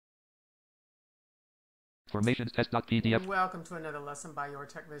Formations test.pdf. Welcome to another lesson by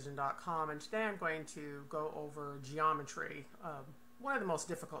yourtechvision.com, and today I'm going to go over geometry. One of the most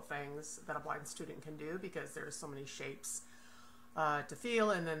difficult things that a blind student can do because there's so many shapes to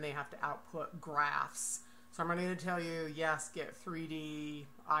feel, and then they have to output graphs. So I'm going to tell you, yes, get 3D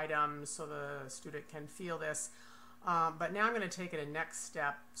items so the student can feel this. But now I'm going to take it a next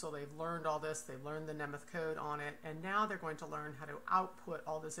step. So they've learned all this, they've learned the Nemeth code on it, and now they're going to learn how to output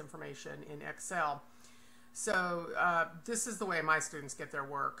all this information in Excel. So this is the way my students get their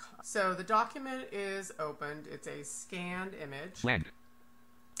work. So the document is opened. It's a scanned image. Blank.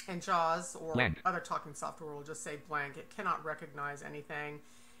 And JAWS or Blank. other talking software will just say blank. It cannot recognize anything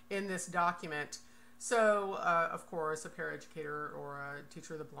in this document. So, of course, a paraeducator or a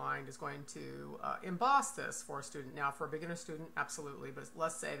teacher of the blind is going to emboss this for a student. Now, for a beginner student, absolutely. But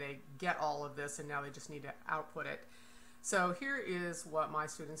let's say they get all of this and now they just need to output it. So here is what my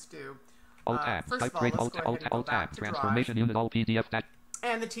students do. Alt tab. First of all, let's go ahead and go back to Transformation Drive. unit all PDF.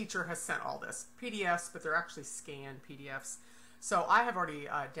 And the teacher has sent all this. PDFs, but they're actually scanned PDFs. So I have already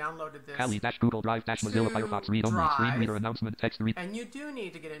downloaded this Google Drive Mozilla Firefox read only screen reader announcement text read. And you do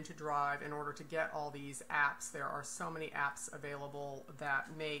need to get into Drive in order to get all these apps. There are so many apps available that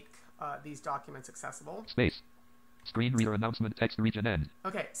make these documents accessible. Space. Screen reader announcement text region end.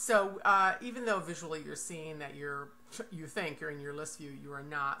 Okay, so even though visually you're seeing that you think you're in your list view, you are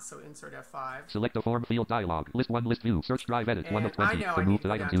not. So insert F5. Select the form field dialog. List 1 list view. Search drive edit. And 1 of 20. I Remove need to the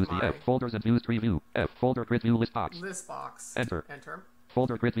go items. down Use to the my F. Folders and views preview. F. Folder grid view list box. List box. Enter. Enter.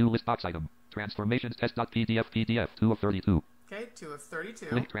 Folder grid view list box item. Transformations test.pdf PDF 2 of 32. Okay, 2 of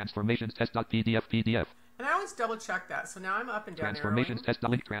 32. Link transformations test.pdf PDF. And I always double check that. So now I'm up and down Transformations test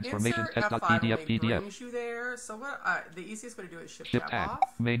link transformations Insert F5 test.pdf only PDF. brings you there. So what? The easiest way to do it is Shift Shift tab tab.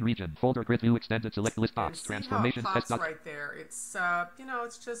 off. Main region. Folder grid view extended select list And box. see Transformations how it test. pops right there. It's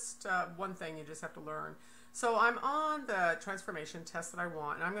it's just one thing you just have to learn. So I'm on the transformation test that I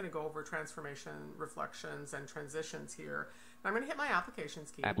want, and I'm going to go over transformation, reflections, and transitions here. And I'm going to hit my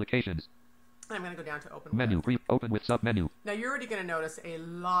applications key. Applications. And I'm going to go down to open Menu. with. Open with sub menu. Now you're already going to notice a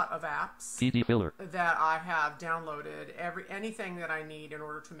lot of apps PD filler. that I have downloaded. Anything that I need in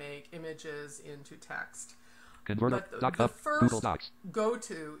order to make images into text. Converter. But the first Google Docs.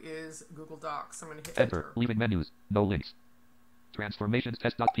 go-to is Google Docs. So I'm going to hit Enter. enter. Leaving menus. No links. Transformations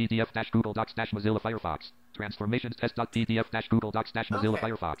test.pdf Google Docs Mozilla Firefox. Transformations test.pdf Google Docs Mozilla Okay.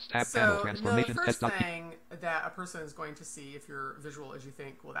 Firefox. Tab So panel. the Transformations first test. thing that a person is going to see if you're visual is you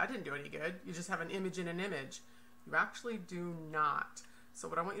think, well, that didn't do any good. You just have an image in an image. You actually do not. So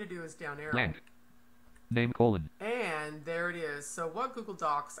what I want you to do is down arrow. Blank. Name colon. And there it is. So what Google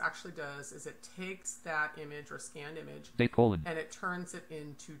Docs actually does is it takes that image or scanned image Date colon. and it turns it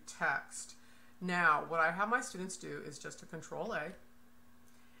into text. Now, what I have my students do is just a Control A,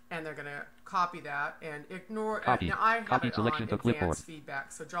 and they're going to copy that and ignore. Copy. Now I have Copy it selection on to clipboard. advanced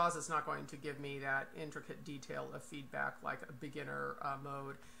feedback, so JAWS is not going to give me that intricate detail of feedback like a beginner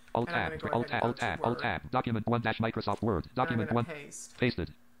mode. Alt And I'm tab. gonna go Alt ahead tab. and Alt go to tab. Alt Word. tab. Document 1 Microsoft Word. And I'm Document going 1. to paste.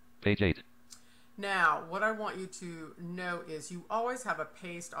 Pasted. Page 8. Now, what I want you to know is you always have a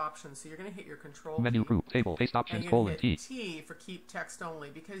paste option, so you're going to hit your Control Menu key. group. Table. Paste And options you're colon going to T. hit T for keep text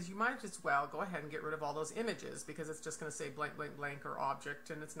only, because you might as well go ahead and get rid of all those images, because it's just going to say blank, blank, blank or object,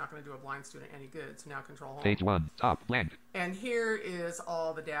 and it's not going to do a blind student any good. So now Control Home. Page 1. Top. Blank. And here is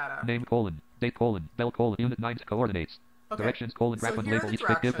all the data. Name colon. Date colon. Bell colon. Unit 9 coordinates. Okay. Directions colon. So Graphic here are label. the Each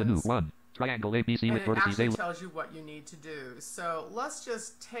pick give the new directions. 1. Triangle ABC And with it vertices actually A. tells you what you need to do. So let's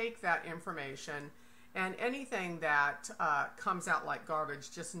just take that information, and anything that comes out like garbage,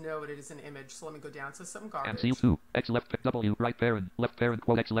 just know it is an image. So let me go down to some And garbage. C2. X left W. Right parent. Left parent.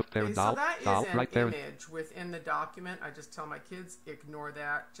 Quote X left parent. Okay, so Doll. that is Doll. an Right parent. image within the document. I just tell my kids, ignore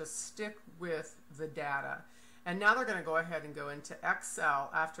that. Just stick with the data. And now they're going to go ahead and go into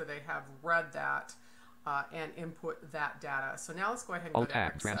Excel after they have read that and input that data. So now let's go ahead and Alt go to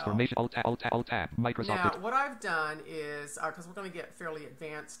tab. Excel. Transformation. Alt tab. Alt tab. Alt tab. Microsoft. Now, what I've done is, because we're going to get fairly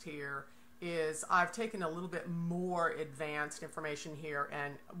advanced here, is I've taken a little bit more advanced information here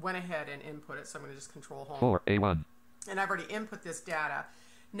and went ahead and input it. So I'm going to just Control Home. 4. A1. And I've already input this data.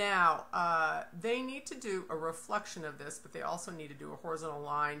 Now, they need to do a reflection of this, but they also need to do a horizontal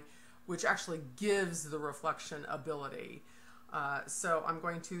line, which actually gives the reflection ability. So I'm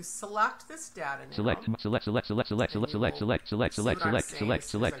going to select this data now. Select A1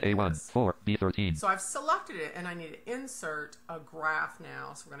 4 B13. So I've selected it, and I need to insert a graph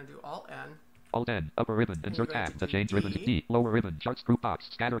now. So we're going to do Alt N. Alt N, upper ribbon, insert you're going tab, to the do change ribbon, D. D, lower ribbon, charts group box,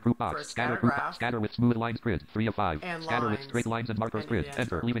 For group a box, scatter group graph. box, scatter with smooth lines grid, 3 of 5, And scatter with lines. straight lines and markers And grid, hit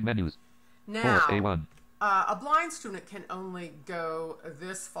enter, enter. leaving menus, 4 Now, A1, A blind student can only go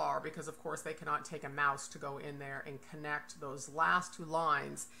this far because, of course, they cannot take a mouse to go in there and connect those last two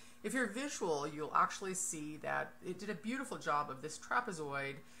lines. If you're visual, you'll actually see that it did a beautiful job of this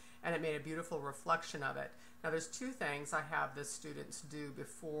trapezoid, and it made a beautiful reflection of it. Now, there's two things I have the students do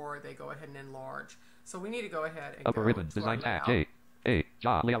before they go ahead and enlarge. So we need to go ahead and Upper go ribbon, to design our tab, layout.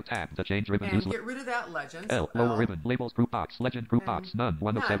 Layout tab, the change ribbon. And get rid of that legend. L, So lower ribbon, labels, group box, legend, group box, none,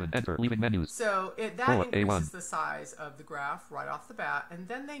 1 of none. 7, enter, leaving menus. So that 4, increases A1. the size of the graph right off the bat, and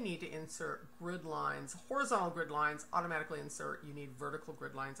then they need to insert grid lines. Horizontal grid lines automatically insert. You need vertical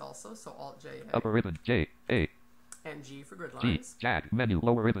grid lines also, so Alt-J, Upper ribbon, J, A, and G for grid G, lines. Jag, menu,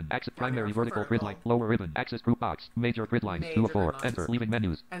 lower ribbon, axis, primary for vertical grid line, vertical. lower ribbon, axis, group box, major grid lines, 2 of Major 4, grid lines. enter, leaving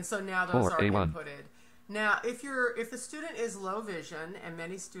menus. And so now those 4, are A1. inputted. Now, if the student is low vision, and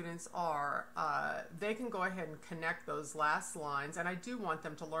many students are, they can go ahead and connect those last lines, and I do want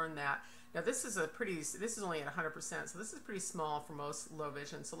them to learn that. Now, this is only at 100%, so this is pretty small for most low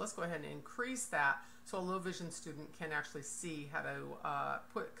vision. So let's go ahead and increase that so a low vision student can actually see how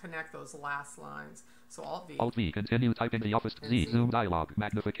to connect those last lines. So Alt V. Alt V, continue typing the Office Z, Z. zoom dialog,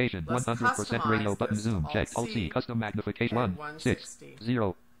 magnification, Let's 100% radio customize button this zoom, to check, Alt Alt C C, custom magnification, and 1, 6, 160.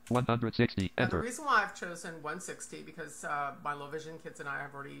 0, 160, Now, the enter. reason why I've chosen 160, because my low vision kids and I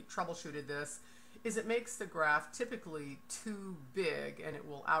have already troubleshooted this, is it makes the graph typically too big and it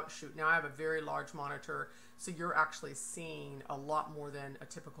will outshoot. Now, I have a very large monitor, so you're actually seeing a lot more than a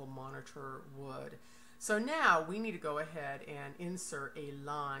typical monitor would. So now we need to go ahead and insert a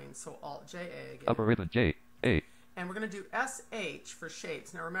line. So Alt-J again. Upper ribbon, J, A, And we're going to do SH for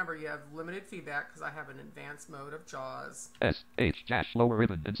shapes. Now remember, you have limited feedback because I have an advanced mode of JAWS. S, H, dash, lower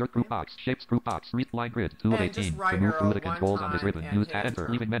ribbon, insert group box, shapes, group box, read line grid, 2 of And just 18. right To move arrow through the one controls on this time ribbon, and use hit enter,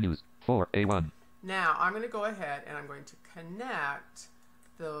 enter. leaving menus, 4, A1. Now I'm going to go ahead and I'm going to connect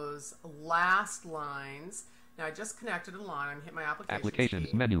those last lines. Now I just connected a line. I'm going to hit my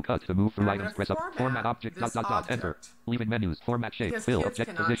Applications, key. menu, cut, to move through And I'm items, gonna press up, format object, this enter, object. leaving menus, format shape, Because fill, kids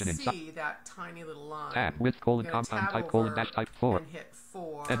object cannot positioning, see that tiny little line. tab, width, colon, I'm gonna compound, tab type, colon, over dash, type, 4, and hit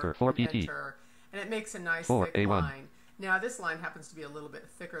 4. Enter, 4 and PT. enter, and it makes a nice 4, thick A1. line. Now this line happens to be a little bit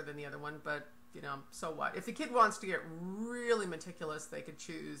thicker than the other one, but you know, so what? If the kid wants to get really meticulous, they could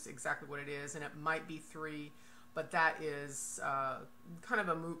choose exactly what it is, and it might be 3, but that is kind of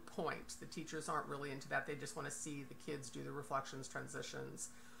a moot point. The teachers aren't really into that. They just want to see the kids do the reflections, transitions.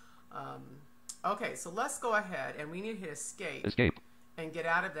 Okay, so let's go ahead, and we need to hit escape, and get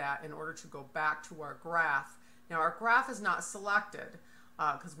out of that in order to go back to our graph. Now our graph is not selected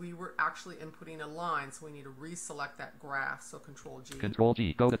because we were actually inputting a line, so we need to reselect that graph. So Control G. Control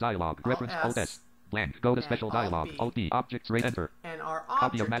G, go to dialog, reference, Alt S, blank, go to and special Alt dialog, B. Alt D, objects, rate, enter, And our copy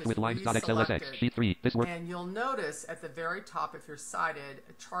object of map is with lines.xlsx, reselected. sheet 3, this work, And you'll notice at the very top, if you're sighted,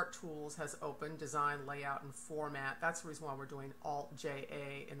 Chart Tools has opened Design, Layout, and Format. That's the reason why we're doing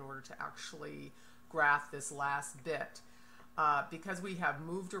Alt-JA in order to actually graph this last bit. Because we have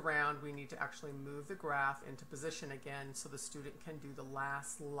moved around, we need to actually move the graph into position again so the student can do the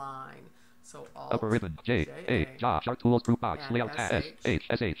last line. So Alt, upper ribbon, J, A, chart tools, group box, and layout tab, SH,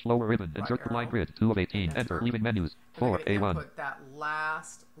 SH, lower ribbon, right insert line arrow, grid, 2 of 18, and enter, enter. leaving menus, and 4, we're going to A1. input that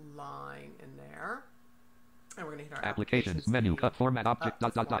last line in there. And we're going to hit our Applications, menu, key, enter,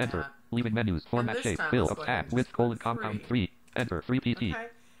 format. leaving menus, format this shape, time fill, let's of go ahead tab, and width, just colon, put compound, 3. 3, enter, 3 PT, Okay,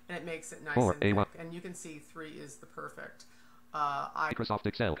 and it makes it nice 4, and A1. thick. And you can see 3 is the perfect. Microsoft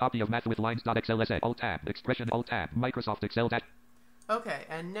Excel, copy of math with lines.xlsx, Alt tab, expression, Alt tab, Microsoft Excel, Okay,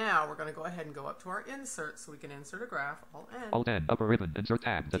 and now we're going to go ahead and go up to our insert so we can insert a graph. Alt-N. Alt-N, upper ribbon, insert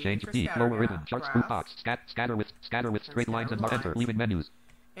tab, the D change for D, scatter, lower ribbon, charts, graph. group box, scatter with straight lines and scatter enter, lines. leaving menus,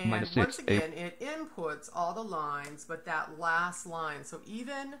 And -6, once again, it inputs all the lines, but that last line. So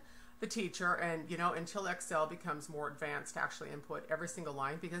even the teacher, and you know, until Excel becomes more advanced to actually input every single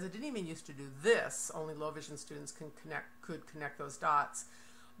line, because it didn't even used to do this. Only low vision students could connect those dots.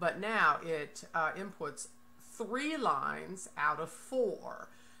 But now it inputs 3 lines out of 4.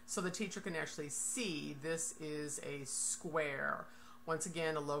 So the teacher can actually see this is a square. Once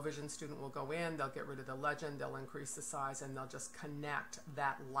again, a low vision student will go in, they'll get rid of the legend, they'll increase the size, and they'll just connect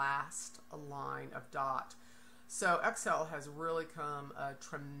that last line of dot. So Excel has really come a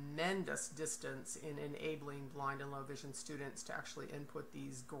tremendous distance in enabling blind and low vision students to actually input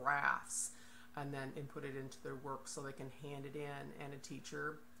these graphs and then input it into their work so they can hand it in, and a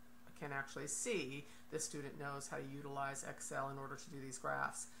teacher can actually see the student knows how to utilize Excel in order to do these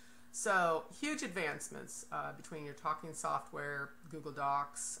graphs. So huge advancements between your talking software, Google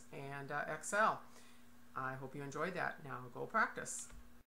Docs, and Excel. I hope you enjoyed that. Now go practice.